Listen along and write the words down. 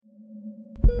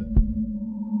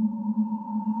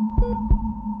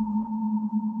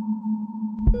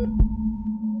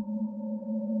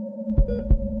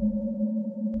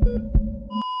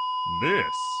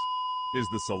is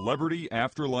the Celebrity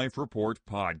Afterlife Report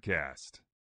podcast.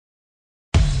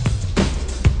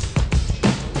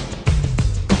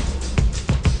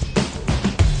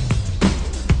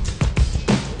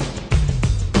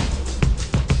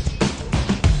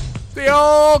 The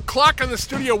old clock on the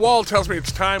studio wall tells me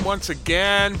it's time once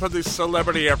again for the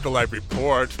Celebrity Afterlife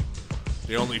Report,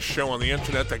 the only show on the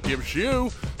internet that gives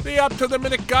you the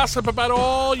up-to-the-minute gossip about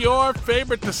all your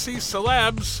favorite deceased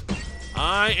celebs.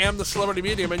 I am the Celebrity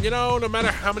Medium, and no matter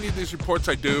how many of these reports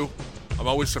I do, I'm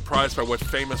always surprised by what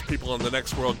famous people in the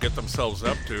next world get themselves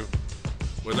up to.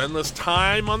 With endless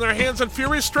time on their hands and few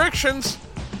restrictions,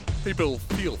 people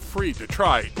feel free to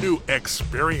try new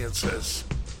experiences.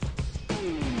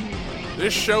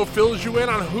 This show fills you in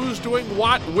on who's doing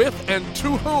what, with, and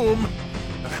to whom,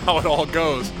 and how it all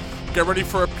goes. Get ready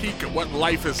for a peek at what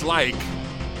life is like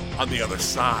on the other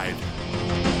side.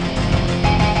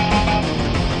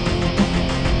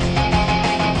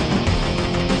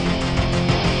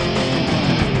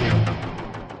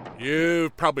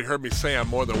 You've probably heard me say on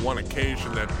more than one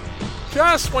occasion that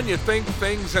just when you think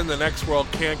things in the next world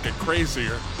can't get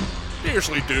crazier, they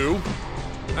usually do.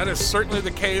 That is certainly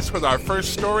the case with our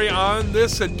first story on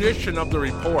this edition of the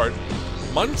report.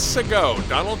 Months ago,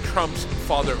 Donald Trump's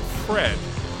father, Fred,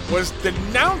 was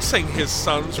denouncing his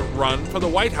son's run for the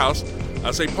White House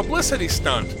as a publicity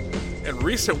stunt. In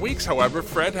recent weeks, however,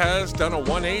 Fred has done a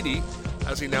 180,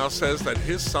 as he now says that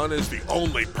his son is the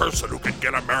only person who can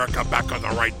get America back on the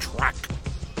right track.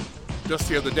 Just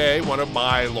the other day, one of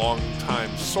my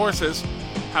longtime sources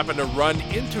happened to run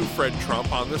into Fred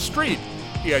Trump on the street.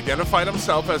 He identified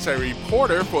himself as a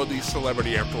reporter for the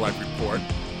Celebrity Afterlife Report,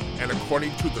 and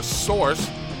according to the source,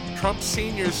 Trump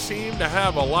Sr. seemed to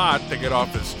have a lot to get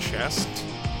off his chest.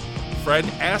 Fred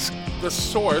asked the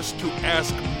source to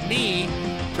ask me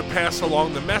to pass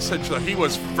along the message that he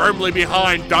was firmly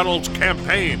behind Donald's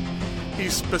campaign. He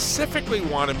specifically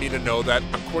wanted me to know that,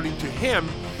 according to him,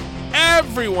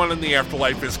 everyone in the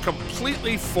afterlife is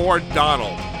completely for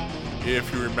Donald.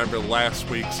 If you remember last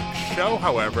week's show,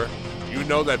 however, you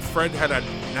know that Fred had a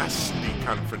nasty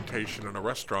confrontation in a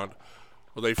restaurant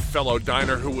with a fellow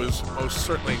diner who was most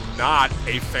certainly not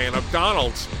a fan of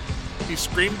Donald's. He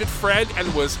screamed at Fred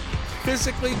and was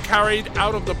physically carried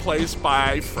out of the place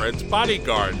by Fred's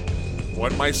bodyguard.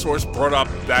 When my source brought up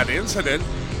that incident,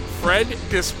 Fred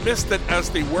dismissed it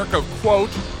as the work of, quote,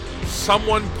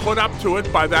 someone put up to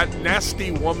it by that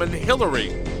nasty woman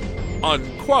Hillary,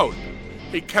 unquote.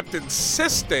 He kept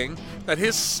insisting that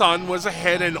his son was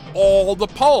ahead in all the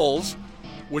polls,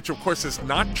 which of course is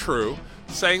not true,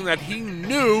 saying that he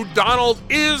knew Donald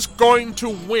is going to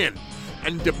win,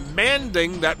 and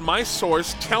demanding that my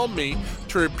source tell me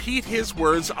to repeat his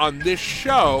words on this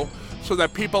show so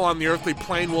that people on the earthly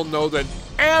plane will know that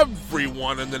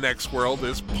everyone in the next world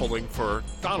is pulling for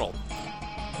Donald.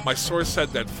 My source said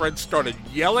that Fred started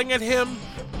yelling at him,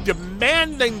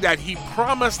 demanding that he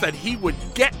promise that he would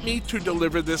get me to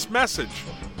deliver this message.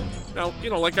 Now,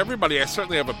 like everybody, I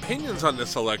certainly have opinions on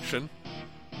this election,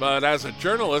 but as a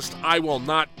journalist, I will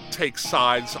not take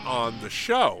sides on the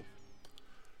show.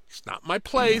 It's not my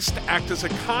place to act as a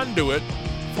conduit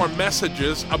for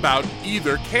messages about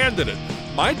either candidate.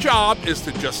 My job is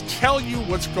to just tell you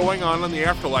what's going on in the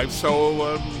afterlife,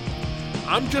 so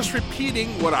I'm just repeating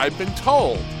what I've been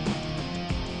told.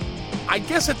 I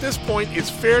guess at this point it's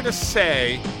fair to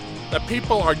say that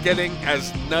people are getting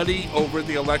as nutty over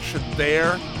the election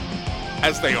there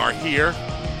as they are here.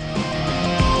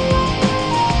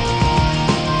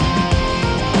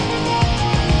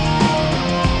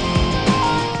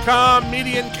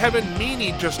 Comedian Kevin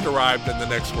Meaney just arrived in the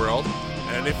next world,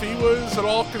 and if he was at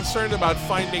all concerned about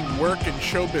finding work in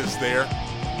showbiz there,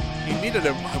 he needed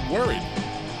to have worried.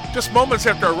 Just moments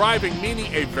after arriving,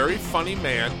 Meaney, a very funny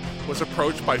man, was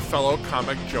approached by fellow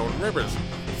comic Joan Rivers.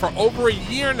 For over a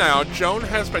year now, Joan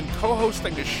has been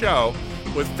co-hosting a show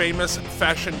with famous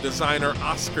fashion designer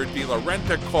Oscar de la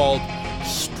Renta called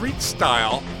Street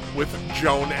Style with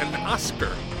Joan and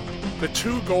Oscar. The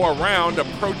two go around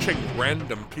approaching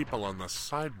random people on the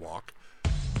sidewalk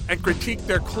and critique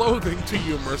their clothing to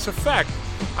humorous effect.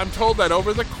 I'm told that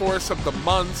over the course of the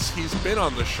months he's been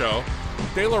on the show,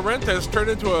 De La Renta has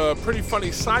turned into a pretty funny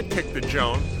sidekick to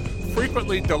Joan,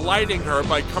 frequently delighting her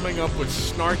by coming up with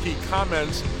snarky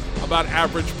comments about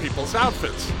average people's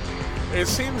outfits. It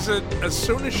seems that as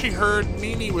soon as she heard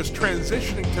Meaney was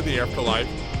transitioning to the afterlife,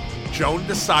 Joan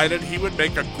decided he would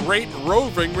make a great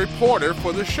roving reporter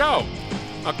for the show.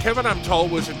 Now, Kevin, I'm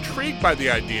told, was intrigued by the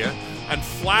idea and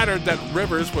flattered that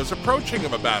Rivers was approaching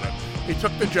him about it. He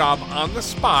took the job on the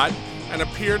spot and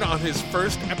appeared on his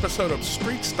first episode of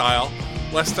Street Style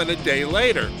less than a day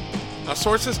later. Now,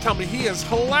 sources tell me he is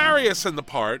hilarious in the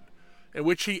part, in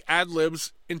which he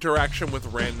ad-libs interaction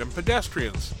with random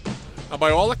pedestrians. Now,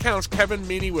 by all accounts, Kevin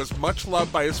Meaney was much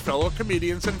loved by his fellow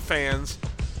comedians and fans,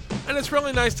 and it's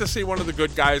really nice to see one of the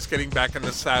good guys getting back in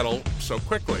the saddle so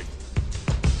quickly.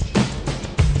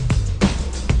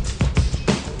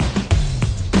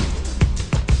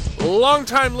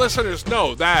 Longtime listeners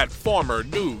know that former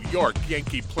New York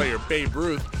Yankee player Babe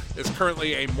Ruth is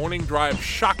currently a morning drive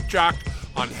shock jock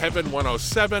on Heaven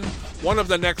 107, one of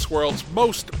the next world's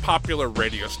most popular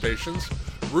radio stations.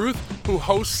 Ruth, who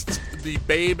hosts the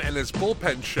Babe and His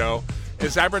Bullpen show,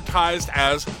 is advertised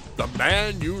as the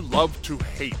man you love to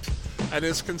hate and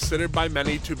is considered by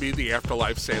many to be the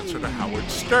afterlife's answer to Howard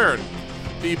Stern.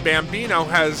 The Bambino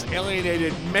has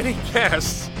alienated many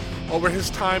guests over his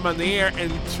time on the air,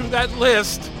 and to that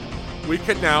list, we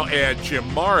can now add Jim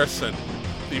Morrison.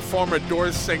 The former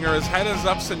Doors singer has had his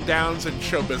ups and downs in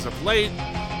showbiz of late,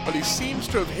 but he seems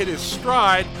to have hit his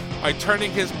stride by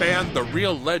turning his band, The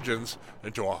Real Legends,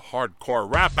 into a hardcore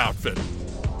rap outfit.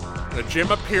 Now,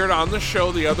 Jim appeared on the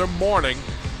show the other morning,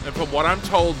 and from what I'm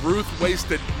told, Ruth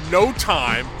wasted no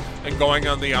time in going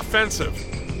on the offensive.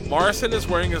 Morrison is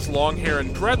wearing his long hair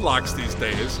and dreadlocks these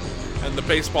days, and the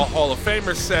Baseball Hall of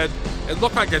Famer said it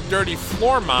looked like a dirty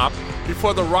floor mop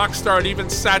before the rock star had even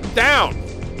sat down.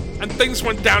 And things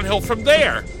went downhill from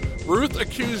there. Ruth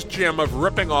accused Jim of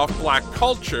ripping off black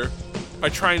culture by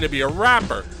trying to be a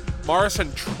rapper.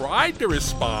 Morrison tried to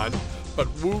respond, but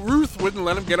Ruth wouldn't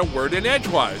let him get a word in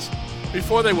edgewise.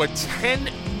 Before they were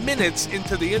 10 minutes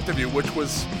into the interview, which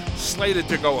was slated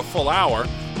to go a full hour,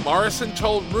 Morrison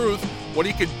told Ruth what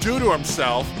he could do to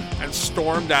himself and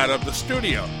stormed out of the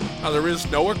studio. Now, there is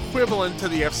no equivalent to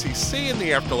the FCC in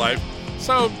the afterlife,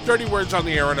 so dirty words on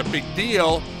the air aren't a big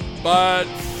deal, but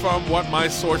from what my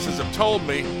sources have told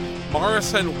me,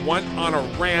 Morrison went on a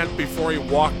rant before he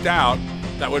walked out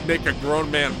that would make a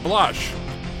grown man blush.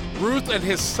 Ruth and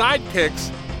his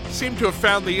sidekicks seem to have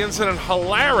found the incident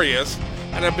hilarious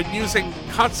and have been using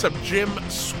cuts of Jim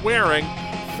swearing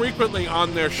frequently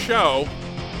on their show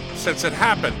since it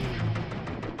happened.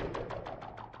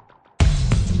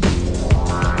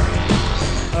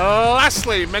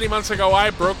 Lastly, many months ago I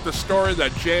broke the story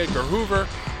that J. Edgar Hoover,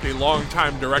 the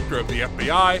longtime director of the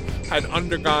FBI, had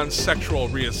undergone sexual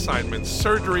reassignment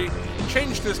surgery,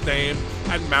 changed his name,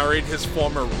 and married his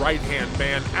former right-hand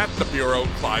man at the Bureau,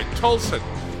 Clyde Tolson.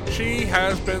 She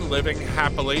has been living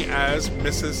happily as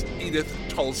Mrs. Edith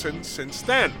Tolson since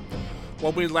then.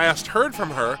 When we last heard from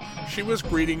her, she was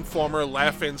greeting former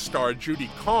Laugh-In star Judy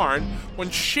Carn when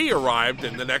she arrived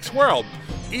in the next world.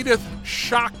 Edith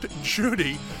shocked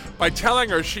Judy by telling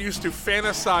her she used to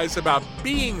fantasize about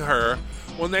being her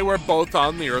when they were both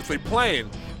on the earthly plane.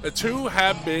 The two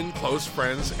have been close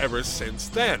friends ever since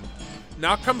then.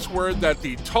 Now comes word that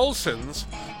the Tolsons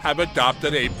have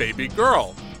adopted a baby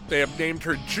girl. They have named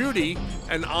her Judy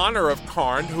in honor of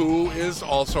Carn, who is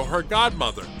also her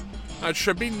godmother. Now, it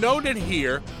should be noted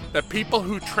here that people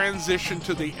who transition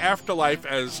to the afterlife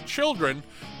as children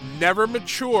never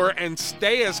mature and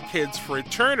stay as kids for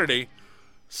eternity,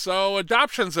 so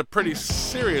adoption's a pretty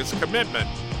serious commitment.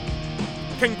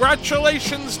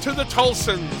 Congratulations to the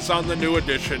Tolsons on the new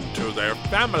addition to their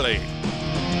family.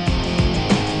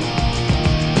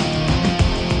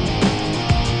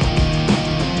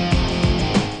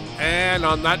 And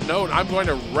on that note, I'm going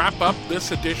to wrap up this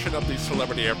edition of the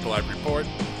Celebrity Afterlife Report.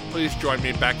 Please join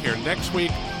me back here next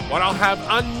week when I'll have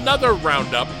another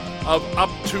roundup of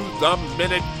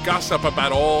up-to-the-minute gossip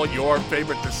about all your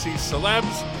favorite deceased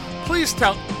celebs. Please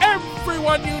tell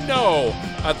everyone you know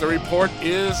that the report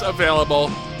is available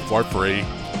for free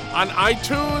on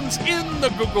iTunes, in the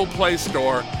Google Play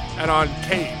Store, and on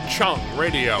K-Chung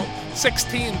Radio,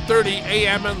 1630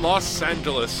 AM in Los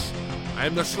Angeles.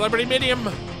 I'm the Celebrity Medium.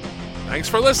 Thanks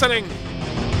for listening.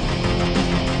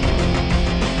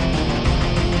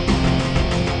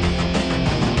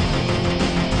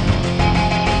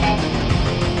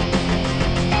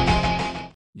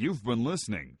 You've been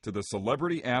listening to the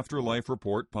Celebrity Afterlife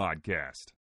Report podcast.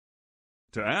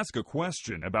 To ask a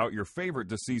question about your favorite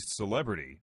deceased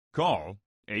celebrity, call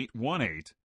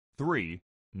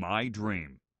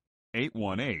 818-3-MY-DREAM.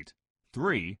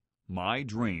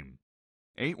 818-3-MY-DREAM.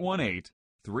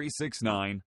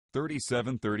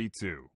 818-369-3732.